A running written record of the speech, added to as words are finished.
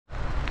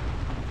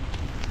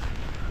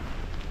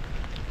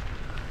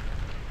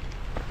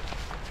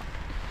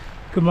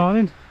Good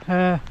morning.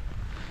 Yeah,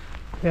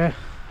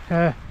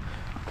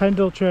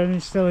 Pendle training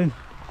still in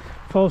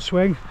full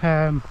swing.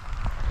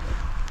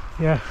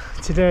 Yeah,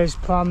 today's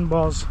plan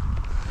was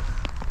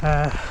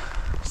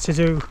to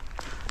do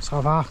sort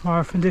of half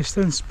marathon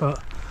distance,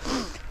 but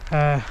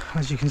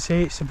as you can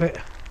see, it's a bit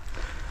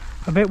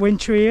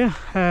wintry here.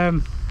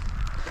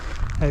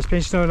 It's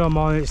been snowing all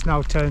morning. It's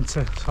now turned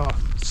to sort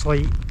of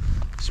sleet.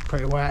 It's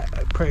pretty wet,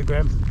 pretty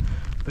grim,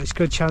 but it's a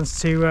good chance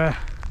to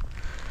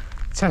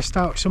test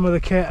out some of the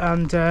kit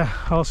and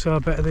also a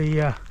bit of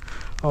the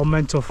old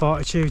mental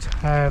fortitude,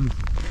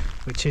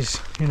 which is,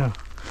 you know,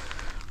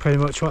 pretty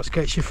much what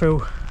gets you through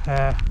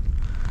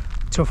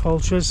tough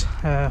ultras,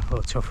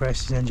 or tough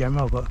races in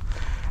general. But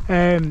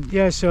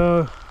yeah,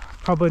 so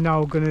probably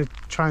now going to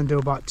try and do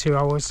about 2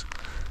 hours.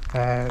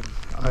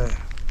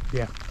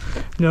 Yeah,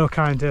 no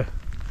kind of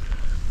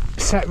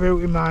set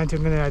route in mind.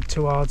 I'm going to head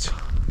towards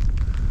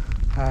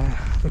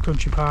the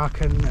country park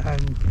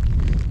and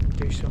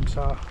do some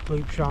sort of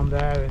loops around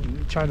there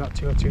and try not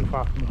to go too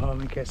far from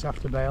home in case I have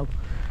to bail.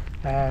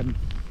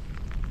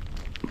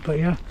 But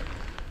yeah,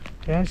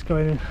 it's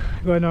going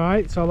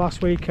alright. So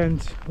last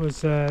weekend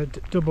was a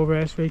double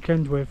race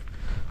weekend with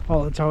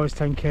Alton Towers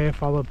 10k,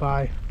 followed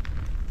by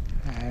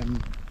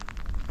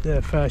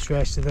the first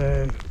race of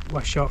the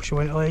West Yorkshire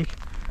Winter League.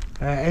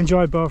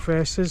 Enjoyed both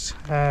races,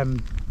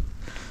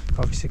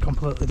 obviously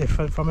completely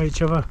different from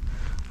each other.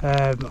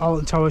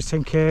 Alton Towers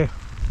 10k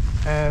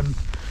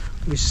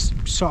was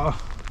sort of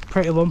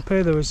pretty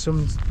lumpy. There was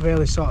some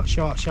really sort of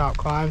short, sharp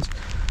climbs,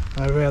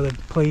 and I'm really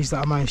pleased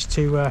that I managed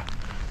to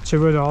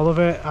run all of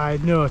it. I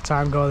had no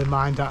time goal in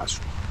mind. That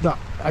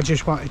I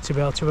just wanted to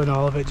be able to run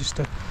all of it, just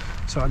to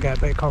sort of get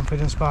a bit of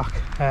confidence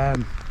back,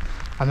 and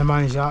I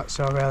managed that,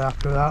 so I'm really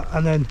happy with that.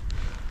 And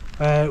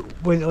then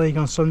Winter League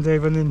on Sunday,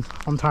 running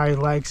on tired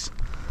legs.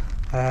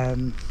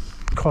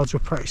 Quads were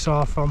pretty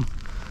sore from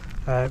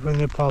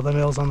running up all the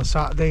hills on the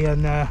Saturday,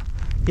 and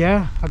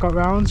yeah, I got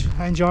round.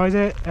 I enjoyed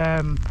it.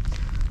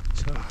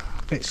 So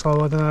a bit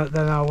slower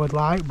than I would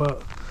like,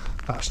 but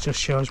that just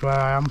shows where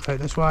I am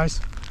fitness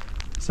wise.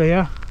 So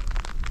yeah,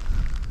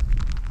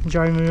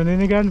 enjoying my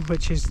running again,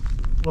 which is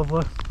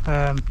lovely.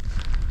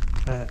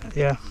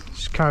 Yeah,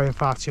 just carrying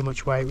far too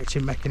much weight, which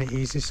isn't making it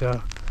easy.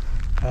 So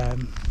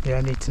yeah,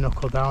 I need to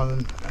knuckle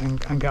down and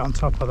get on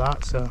top of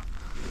that. So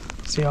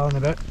see you all in a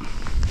bit.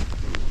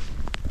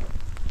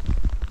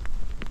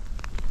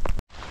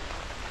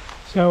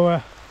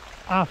 So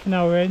half an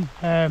hour in,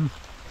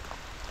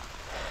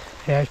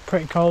 yeah, it's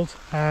pretty cold.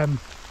 My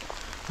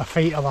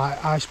feet are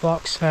like ice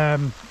blocks. Yeah,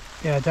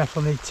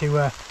 definitely need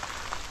to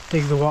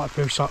dig the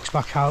waterproof socks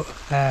back out.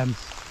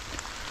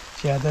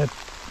 So yeah, the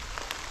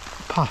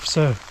paths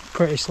are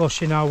pretty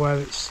slushy now, where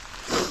it's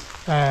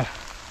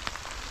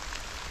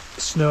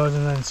snowed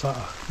and then sort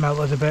of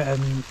melted a bit,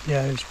 and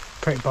yeah, it was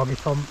pretty boggy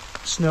from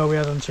snow we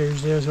had on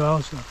Tuesday as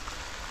well. So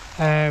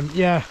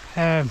yeah,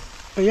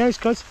 but yeah, it's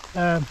good.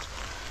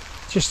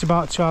 Just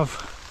about to have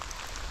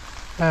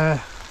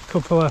a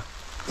couple of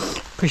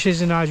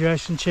precision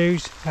hydration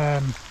chews.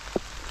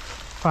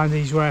 Find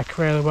these work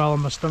really well on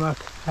my stomach.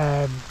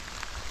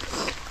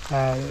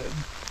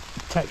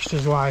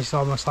 Textures wise,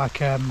 almost like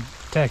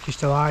Turkish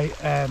Delight.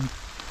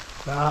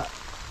 But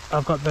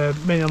I've got the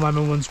mint and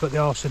lemon ones, but they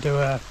also do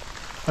an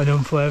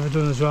unflavoured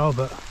one as well,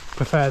 but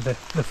prefer the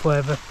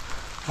flavour.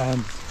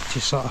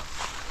 Just sort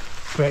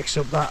of breaks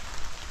up that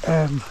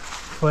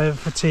flavour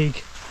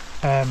fatigue.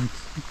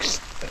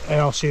 I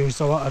also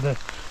used a lot of the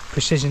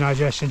precision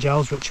hydration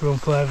gels, which are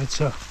unflavoured,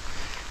 so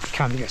it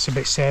kind of gets a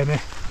bit samey.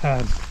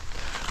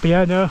 But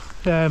yeah, no,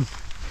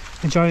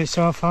 enjoying it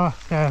so far.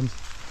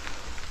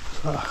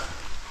 So,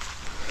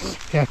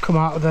 yeah, come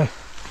out of the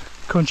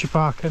country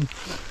park and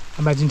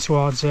I'm heading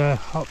towards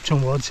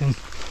Hopton Woods, and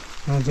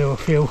I'll do a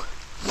few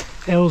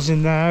hills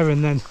in there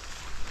and then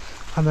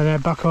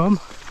head back home.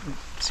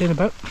 See you in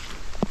a bit.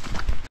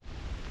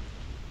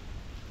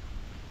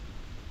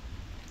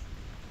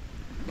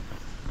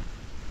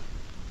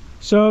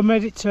 So I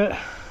made it to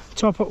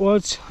Top at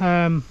Woods,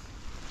 an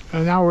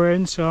hour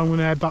in, so I'm going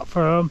to head back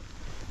for home,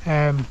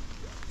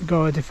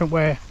 go a different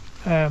way,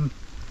 try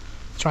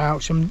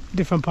out some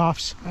different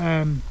paths.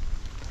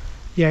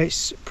 Yeah,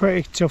 it's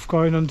pretty tough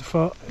going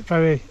underfoot,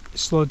 very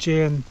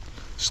sludgy and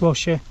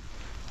slushy.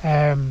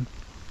 Yeah,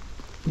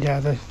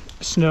 the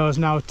snow's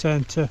now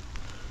turned to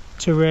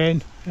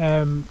rain,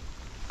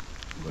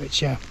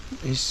 which yeah,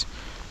 is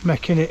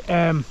making it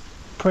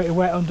pretty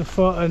wet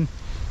underfoot, and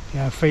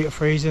yeah, feet are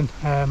freezing.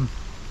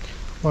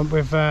 Went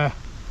with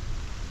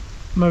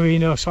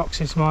merino socks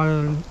this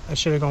morning, and I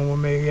should have gone with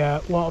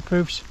my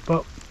waterproofs,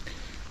 but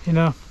you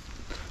know,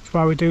 that's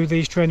why we do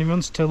these training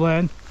runs, to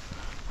learn.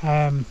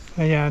 And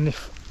yeah, and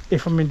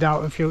if I'm in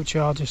doubt in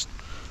future, I'll just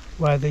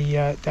wear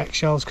the deck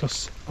shells,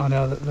 because I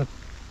know that they're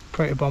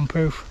pretty bomb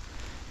proof.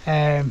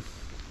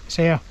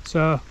 So yeah,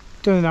 so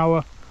done an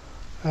hour,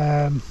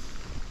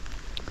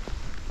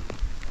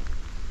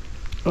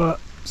 but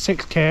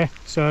 6k,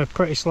 so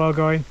pretty slow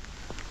going,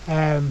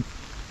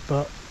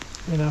 but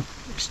you know,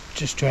 it's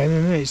just training,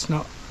 isn't it? It's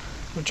not,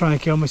 I'm not trying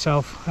to kill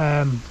myself.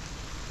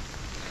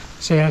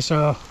 So yeah,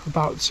 so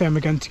about the same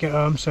again to get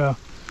home, so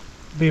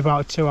be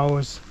about 2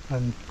 hours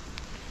and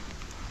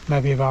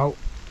maybe about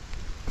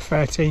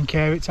 13k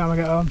every time I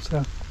get home.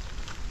 So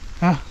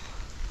yeah,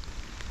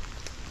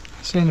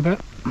 see you in a bit.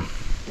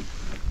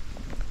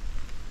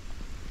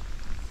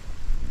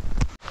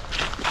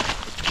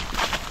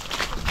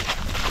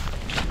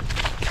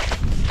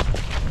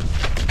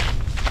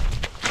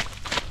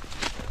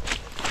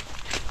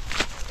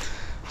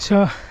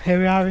 So here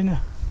we are in a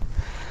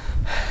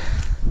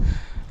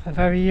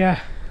very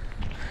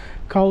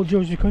cold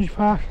Dewsbury Country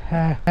Park.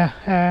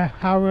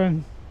 Hour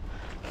and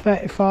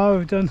 34,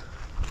 we've done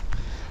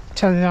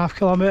 10.5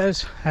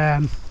 kilometres.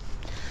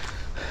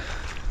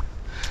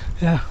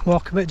 Yeah,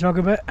 walk a bit, jog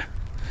a bit.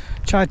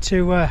 Tried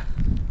to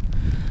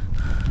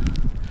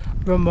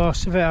run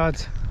most of it. I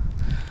had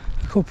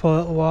a couple of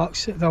little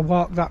walks. The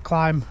walk, that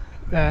climb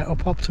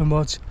up Upton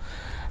Woods.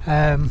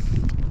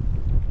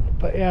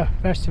 But yeah,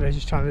 rest of it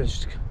just trying to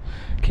just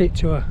keep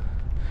to a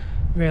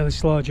really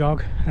slow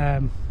jog.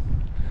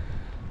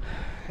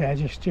 Yeah,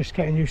 just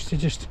getting used to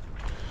just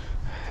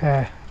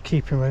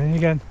keeping running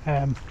again.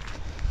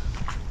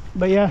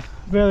 But yeah,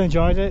 really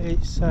enjoyed it.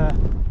 It's like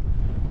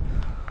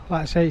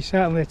I say, it's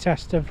certainly a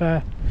test of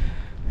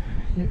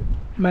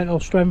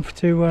mental strength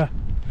to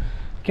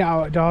get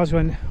outdoors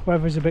when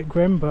weather's a bit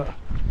grim, but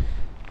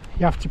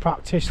you have to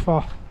practice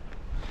for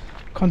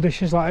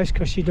conditions like this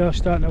because you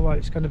just don't know what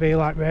it's going to be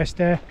like race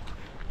day.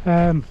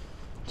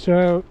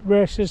 So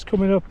races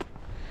coming up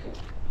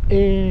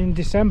in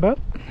December.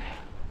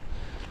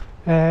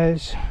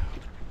 There's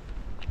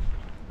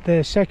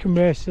the second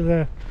race of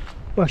the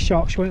West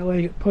Yorkshire Winter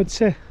League at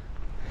Pudsey.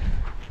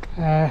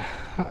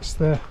 That's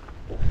the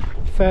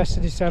 1st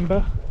of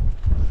December.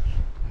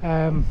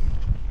 I'm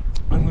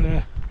going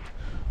to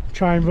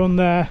try and run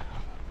there,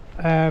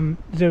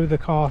 do the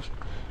course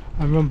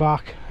and run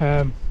back.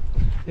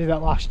 Did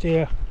that last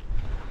year.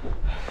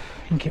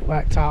 I think it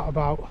worked out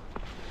about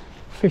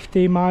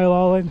 15 mile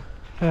all in.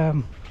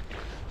 The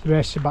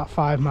race is about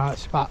 5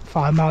 miles, about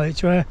 5 mile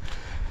each way.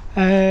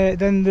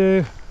 Then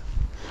the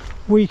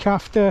week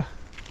after,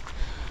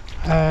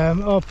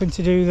 hoping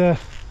to do the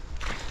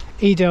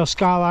Edale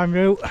Skyline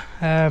route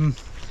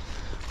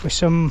with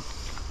some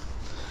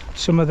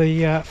of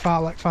the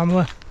Fartlek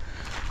family.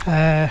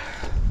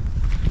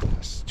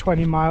 It's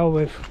 20 mile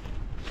with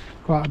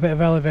quite a bit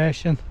of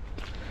elevation.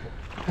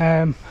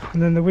 And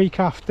then the week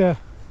after,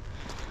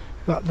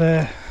 got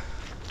the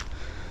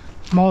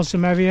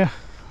Moslem area,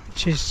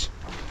 which is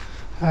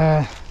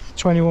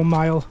 21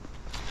 mile,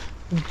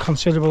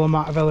 considerable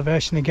amount of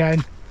elevation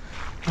again.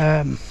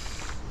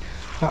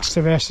 That's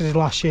the race I did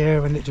last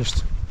year, and we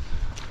just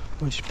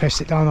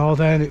pissed it down all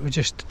day, and it was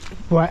just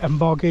wet and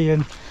boggy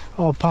and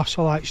all paths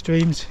were like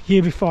streams.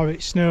 Year before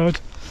it snowed,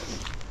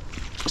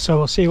 so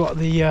we'll see what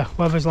the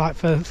weather's like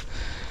for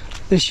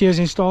this year's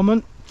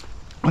instalment.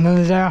 And then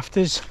the day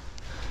after's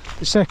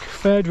the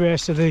third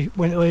race of the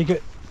Winter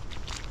League,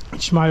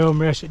 which is my own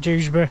race at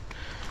Dewsbury,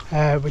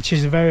 which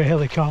is a very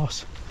hilly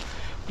course.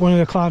 One of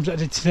the climbs that I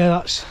did today,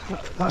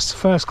 that's the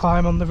first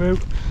climb on the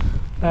route,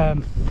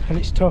 and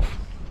it's tough,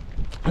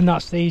 and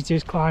that's the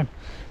easiest climb.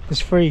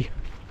 There's three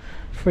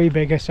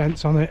big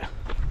ascents on it.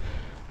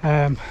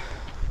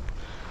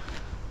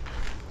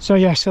 So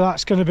yeah, so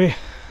that's going to be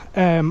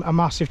a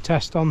massive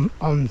test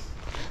on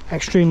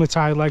extremely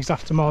tired legs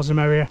after Moslem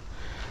area.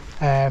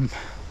 And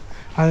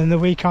then the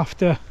week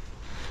after,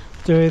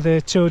 do the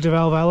Tour de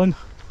Velvelen.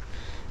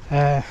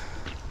 Yeah,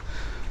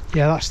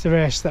 that's the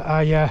race that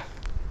I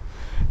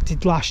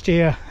did last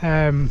year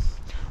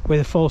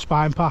with a full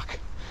spine pack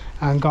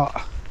and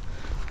got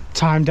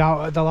timed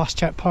out at the last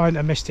checkpoint.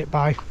 I missed it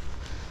by, I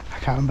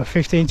can't remember,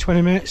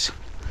 15-20 minutes.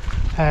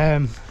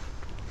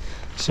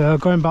 So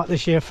going back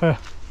this year for a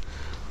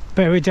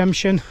bit of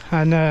redemption,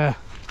 and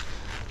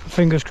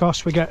fingers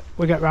crossed we get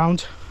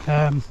round,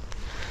 and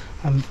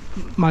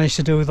managed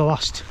to do the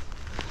last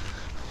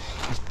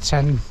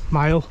 10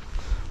 mile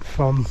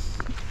from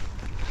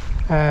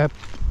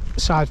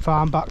Side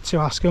Farm back to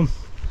Askham.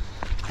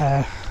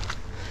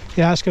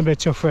 Yeah, it's going to be a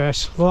tough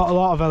race. A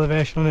lot of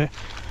elevation on it.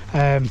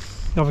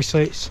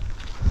 Obviously, it's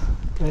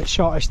the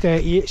shortest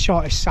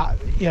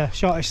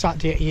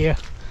Saturday a year.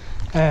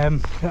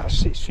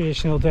 That's its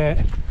traditional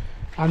date.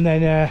 And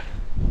then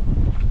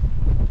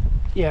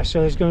yeah,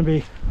 so there's going to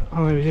be, I'm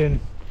going to be doing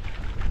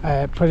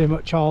pretty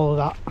much all of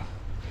that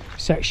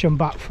section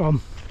back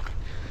from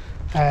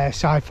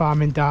Side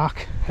Farm in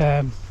dark.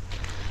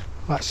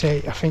 Let's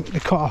say, I think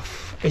the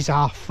cut-off is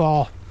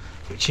 4:30,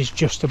 which is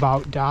just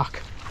about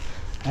dark.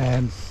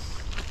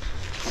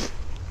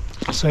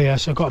 So yeah,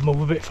 so I've got to move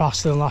a bit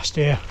faster than last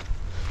year.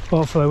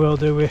 Hopefully we'll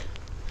do with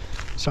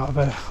sort of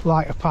a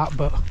lighter pack,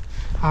 but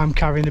I'm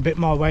carrying a bit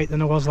more weight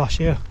than I was last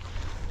year.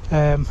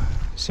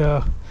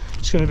 So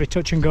it's going to be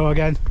touch and go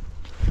again,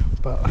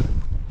 but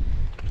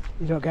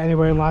you don't get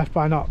anywhere in life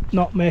by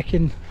not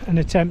making an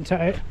attempt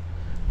at it.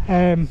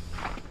 And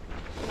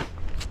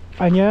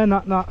yeah,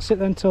 that's it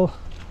then till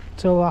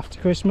after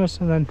Christmas,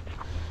 and then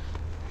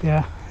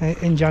yeah,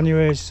 in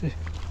January is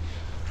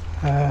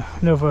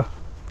another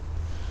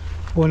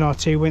 1 or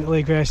 2 Winter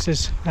League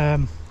races. I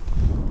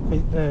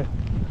think the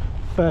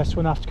first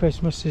one after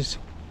Christmas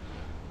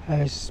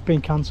has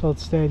been cancelled.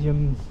 The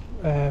stadium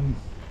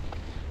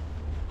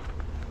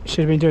should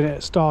have been doing it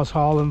at Stores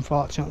Hall.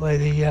 Unfortunately,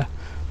 the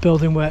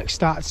building work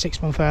started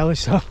 6 months early,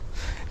 so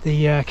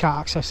they can't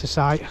access the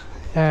site.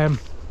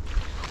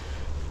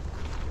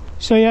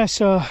 So yeah,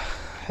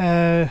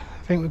 I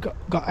think we've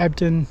got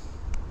Hebden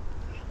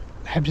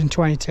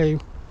 22,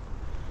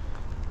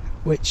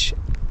 which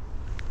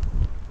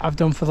I've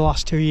done for the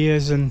last 2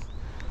 years, and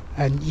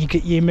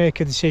you make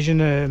a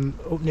decision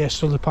up near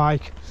Suther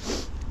Pike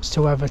as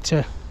to whether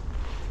to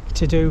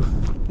do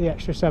the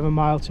extra 7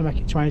 mile to make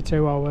it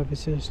 22, or whether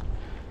to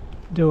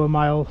do a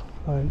mile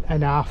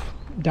and a half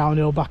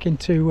downhill back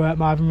into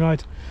Marvin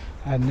Road.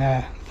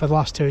 And for the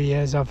last 2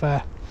 years I've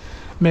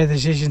made the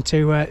decision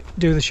to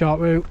do the short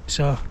route,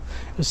 so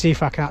we'll see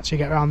if I can actually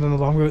get around on the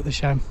long route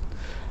this year.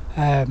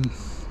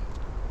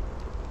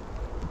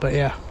 But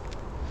yeah,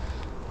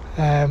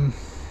 and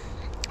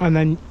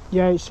then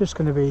yeah, it's just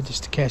going to be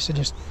just a case of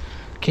just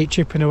keep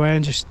chipping away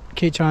and just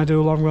keep trying to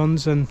do long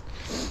runs, and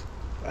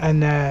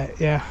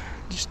yeah,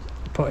 just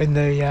put in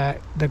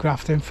the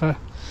graft in for,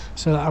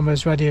 so that I'm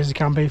as ready as I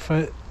can be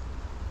for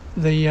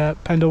the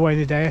Pendle Way In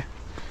A day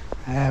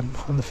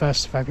on the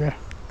 1st of February.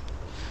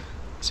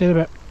 See you in a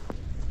bit.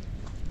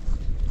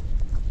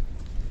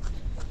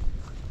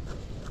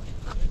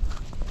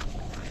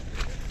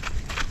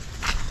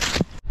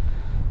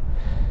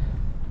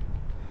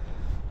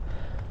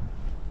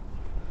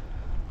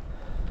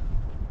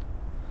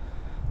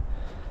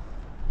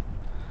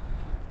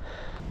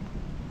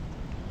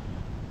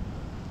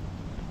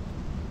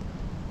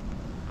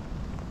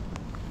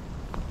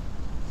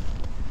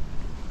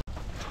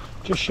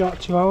 Just short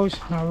 2 hours,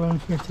 an hour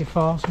and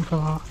 54, something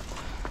like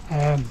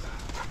that.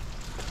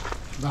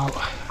 About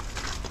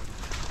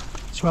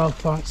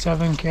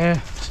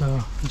 12.7k,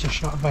 so just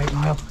short of 8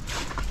 mile.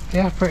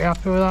 Yeah, pretty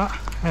happy with that.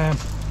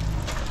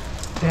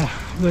 Yeah,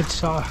 good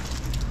sort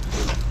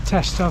of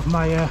test of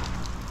my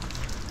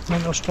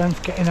mental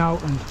strength, getting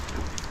out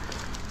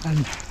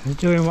and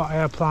doing what I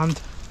had planned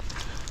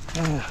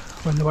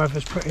when the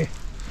weather's pretty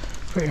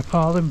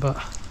appalling.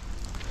 But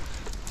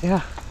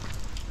yeah,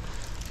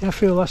 a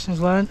few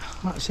lessons learned,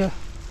 that's it.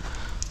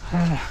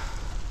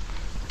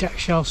 Deck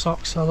shell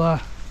socks will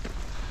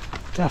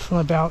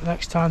definitely be out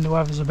next time the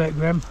weather's a bit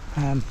grim.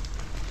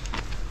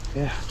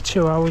 Yeah,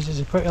 2 hours is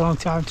a pretty long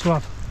time to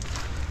have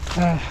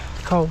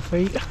cold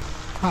feet.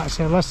 Like I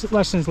say,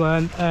 lessons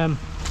learned.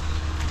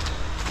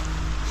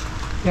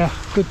 Yeah,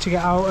 good to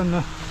get out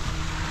and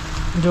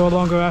do a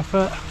longer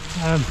effort.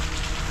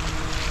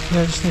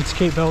 Yeah, just need to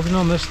keep building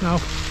on this now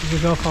as we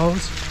go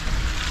forwards.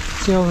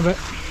 See you in a bit.